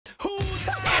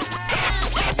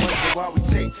while we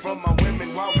take from my women,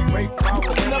 while we rape our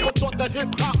women. Never thought that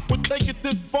hip-hop would take it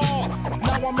this far.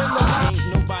 Now I'm in the I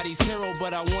ain't nobody's hero,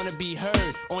 but I wanna be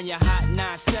heard. On your hot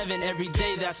 9-7 every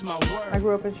day, that's my word. I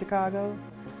grew up in Chicago,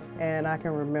 and I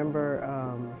can remember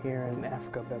hearing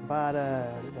Africa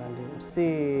Bambaataa and Run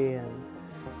DMC, and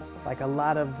like a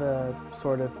lot of the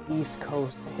sort of East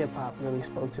Coast hip-hop really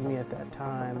spoke to me at that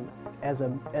time as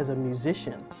a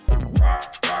musician.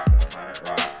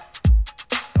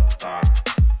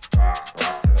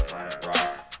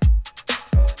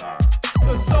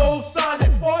 The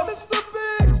Soulsonic Force, the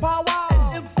big power,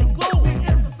 and MC Glow, we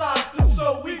emphasize this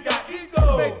show, we got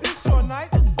ego. Make this your night,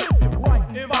 slip it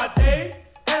right in my day,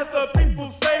 as the people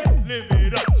say, live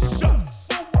it up, shucks.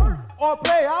 For work or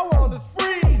pay, I want is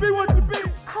free, be what you be.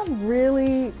 I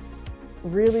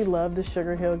really loved the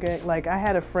Sugarhill Gang. Like, I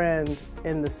had a friend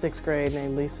in the 6th grade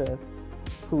named Lisa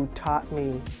who taught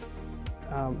me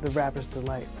the Rapper's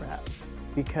Delight rap,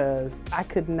 because I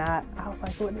could not, I was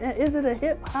like, what, is it a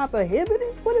hip-hop a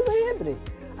hibbity? What is a hibbity?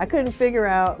 I couldn't figure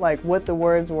out like what the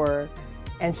words were,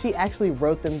 and she actually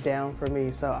wrote them down for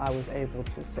me, so I was able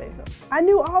to say them. I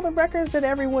knew all the records that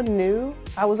everyone knew.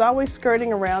 I was always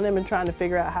skirting around them and trying to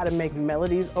figure out how to make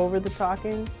melodies over the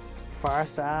talking.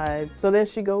 Pharcyde. So then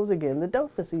she goes again, the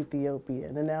dopest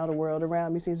Ethiopian, and now the world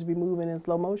around me seems to be moving in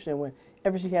slow motion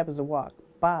whenever she happens to walk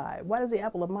by. Why does the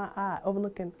apple of my eye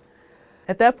overlooking?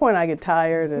 At that point I get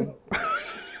tired and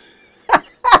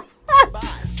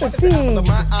Fatigued.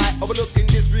 My eye overlooking,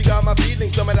 disregard my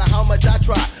feelings, no matter how much I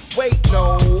try. Wait,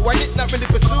 no, I did not really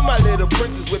pursue my little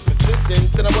princess with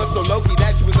persistence, and I was so low-key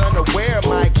that she was unaware of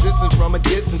my existence. From a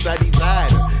distance I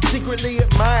desired her, secretly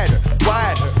admired her,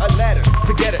 wired her a letter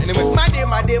to get her, and it went,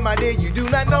 my dear, you do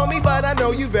not know me, but I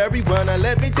know you very well. Now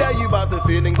let me tell you about the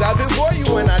feelings I've been for you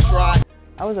when I tried.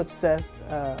 I was obsessed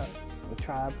with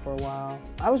Tribe for a while.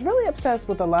 I was really obsessed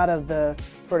with a lot of the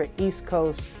sort of East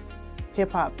Coast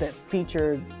hip-hop that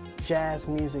featured jazz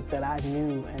music that I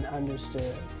knew and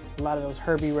understood. A lot of those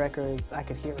Herbie records, I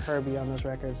could hear Herbie on those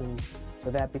records, and so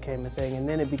that became a thing. And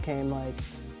then it became like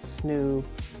Snoop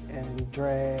and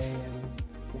Dre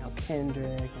and Kendrick.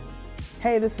 And,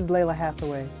 hey, this is Lalah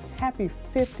Hathaway. Happy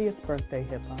 50th birthday,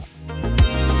 hip-hop.